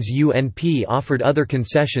 Jayawarden's UNP offered other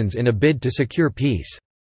concessions in a bid to secure peace.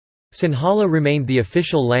 Sinhala remained the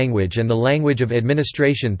official language and the language of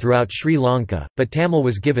administration throughout Sri Lanka, but Tamil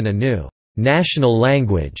was given a new national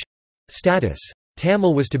language status.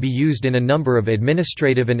 Tamil was to be used in a number of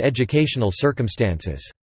administrative and educational circumstances.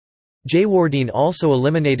 Jayawarden also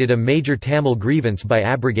eliminated a major Tamil grievance by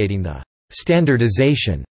abrogating the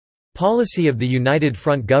standardization policy of the United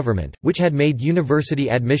Front government, which had made university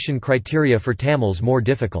admission criteria for Tamils more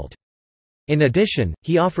difficult. In addition,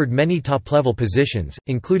 he offered many top-level positions,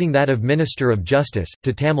 including that of Minister of Justice,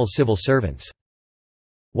 to Tamil civil servants.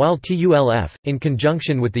 While TULF, in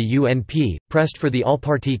conjunction with the UNP, pressed for the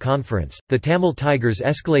all-party conference, the Tamil Tigers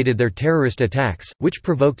escalated their terrorist attacks, which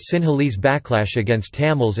provoked Sinhalese backlash against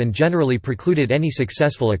Tamils and generally precluded any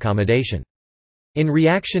successful accommodation. In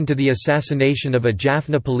reaction to the assassination of a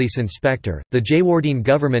Jaffna police inspector, the Jayawarden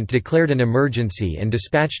government declared an emergency and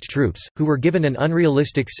dispatched troops, who were given an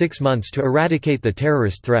unrealistic 6 months to eradicate the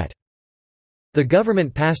terrorist threat. The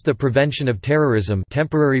government passed the Prevention of Terrorism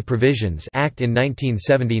Temporary Provisions Act in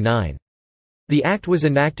 1979. The act was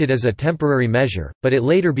enacted as a temporary measure, but it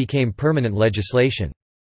later became permanent legislation.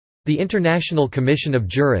 The International Commission of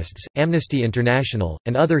Jurists, Amnesty International,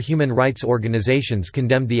 and other human rights organizations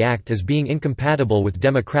condemned the act as being incompatible with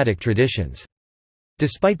democratic traditions.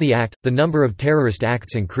 Despite the act, the number of terrorist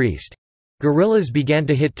acts increased. Guerrillas began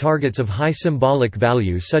to hit targets of high symbolic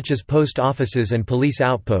value such as post offices and police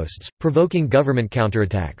outposts, provoking government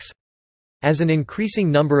counterattacks. As an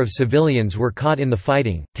increasing number of civilians were caught in the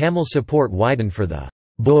fighting, Tamil support widened for the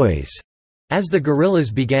 «boys», as the guerrillas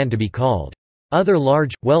began to be called. Other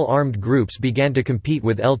large, well-armed groups began to compete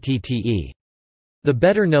with LTTE. The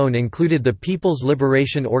better known included the People's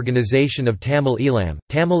Liberation Organization of Tamil Elam,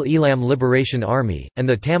 Tamil Elam Liberation Army, and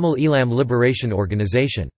the Tamil Elam Liberation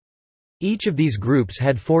Organization. Each of these groups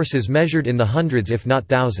had forces measured in the hundreds if not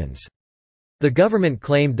thousands. The government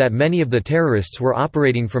claimed that many of the terrorists were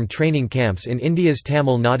operating from training camps in India's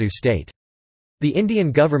Tamil Nadu state. The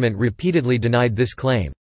Indian government repeatedly denied this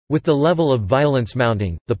claim. With the level of violence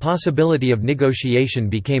mounting, the possibility of negotiation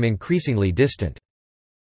became increasingly distant.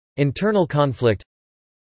 Internal conflict.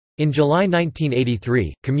 In July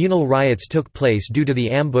 1983, communal riots took place due to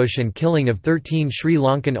the ambush and killing of 13 Sri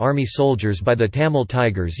Lankan army soldiers by the Tamil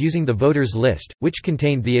Tigers using the voters' list, which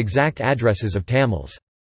contained the exact addresses of Tamils.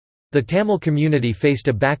 The Tamil community faced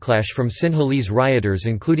a backlash from Sinhalese rioters,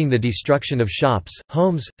 including the destruction of shops,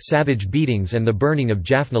 homes, savage beatings and the burning of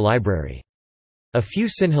Jaffna Library. A few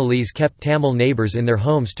Sinhalese kept Tamil neighbours in their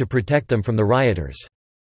homes to protect them from the rioters.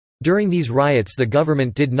 During these riots the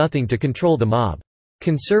government did nothing to control the mob.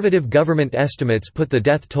 Conservative government estimates put the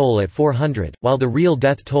death toll at 400, while the real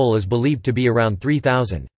death toll is believed to be around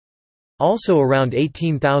 3,000. Also around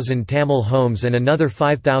 18,000 Tamil homes and another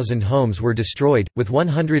 5,000 homes were destroyed, with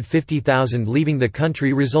 150,000 leaving the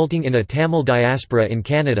country, resulting in a Tamil diaspora in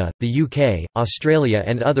Canada, the UK, Australia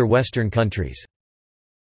and other Western countries.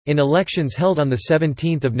 In elections held on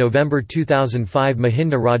 17 November 2005,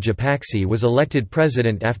 Mahinda Rajapakse was elected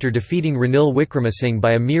president after defeating Ranil Wickremesinghe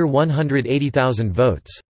by a mere 180,000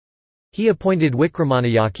 votes. He appointed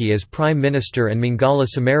Wickramanayake as prime minister and Mangala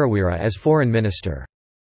Samarawira as foreign minister.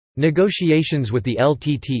 Negotiations with the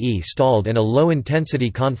LTTE stalled and a low-intensity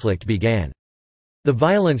conflict began. The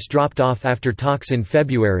violence dropped off after talks in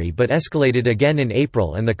February but escalated again in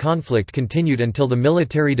April, and the conflict continued until the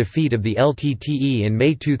military defeat of the LTTE in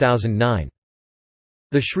May 2009.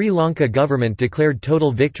 The Sri Lanka government declared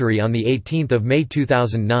total victory on 18 May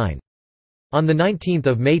 2009. On 19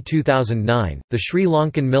 May 2009, the Sri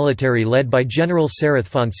Lankan military led by General Sarath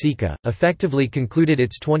Fonseca, effectively concluded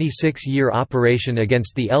its 26-year operation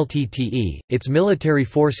against the LTTE. Its military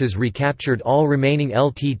forces recaptured all remaining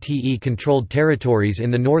LTTE-controlled territories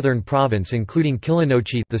in the northern province including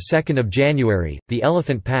Kilinochchi the 2nd of January, the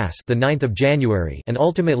Elephant Pass the 9th of January, and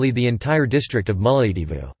ultimately the entire district of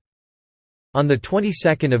Mullaitivu. On the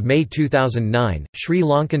 22nd of May 2009, Sri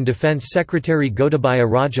Lankan Defence Secretary Gotabaya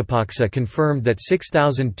Rajapaksa confirmed that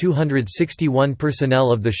 6,261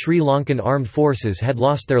 personnel of the Sri Lankan Armed Forces had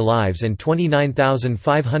lost their lives and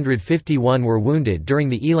 29,551 were wounded during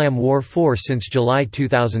the Elam War Force since July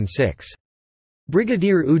 2006.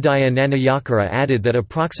 Brigadier Udaya Nanayakara added that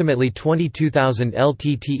approximately 22,000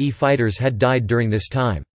 LTTE fighters had died during this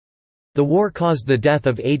time. The war caused the death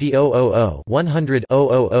of 80,100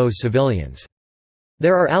 civilians.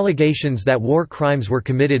 There are allegations that war crimes were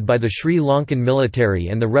committed by the Sri Lankan military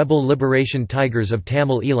and the rebel Liberation Tigers of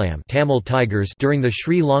Tamil Elam Tamil Tigers during the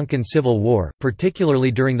Sri Lankan Civil War,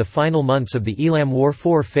 particularly during the final months of the Elam War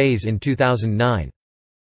 4 phase in 2009.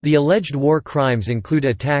 The alleged war crimes include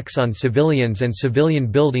attacks on civilians and civilian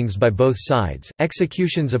buildings by both sides,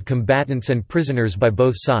 executions of combatants and prisoners by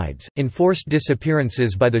both sides, enforced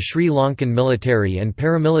disappearances by the Sri Lankan military and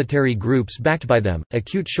paramilitary groups backed by them,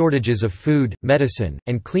 acute shortages of food, medicine,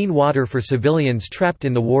 and clean water for civilians trapped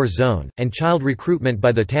in the war zone, and child recruitment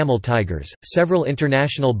by the Tamil Tigers. Several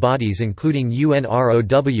international bodies including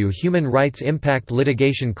UNROW Human Rights Impact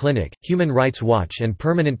Litigation Clinic, Human Rights Watch and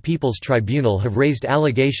Permanent People's Tribunal have raised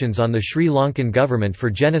allegations on the Sri Lankan government for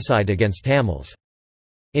genocide against Tamils.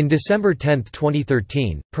 In December 10,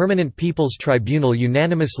 2013, Permanent People's Tribunal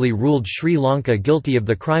unanimously ruled Sri Lanka guilty of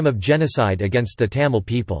the crime of genocide against the Tamil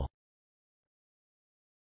people.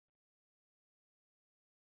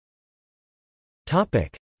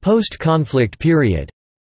 Post-conflict period.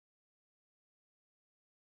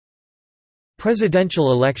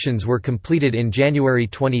 Presidential elections were completed in January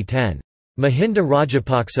 2010. Mahinda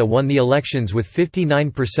Rajapaksa won the elections with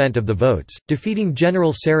 59% of the votes, defeating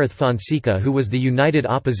General Sarath Fonseca who was the united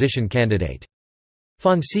opposition candidate.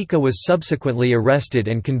 Fonseca was subsequently arrested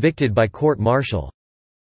and convicted by court-martial.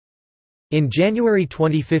 In January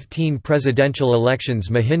 2015 presidential elections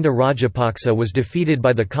Mahinda Rajapaksa was defeated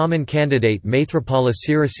by the common candidate Maithripala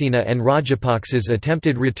Sirisena and Rajapaksa's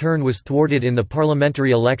attempted return was thwarted in the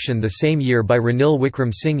parliamentary election the same year by Ranil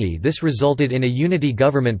Wickremesinghe. This resulted in a unity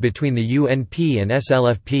government between the UNP and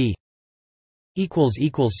SLFP.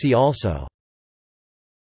 See also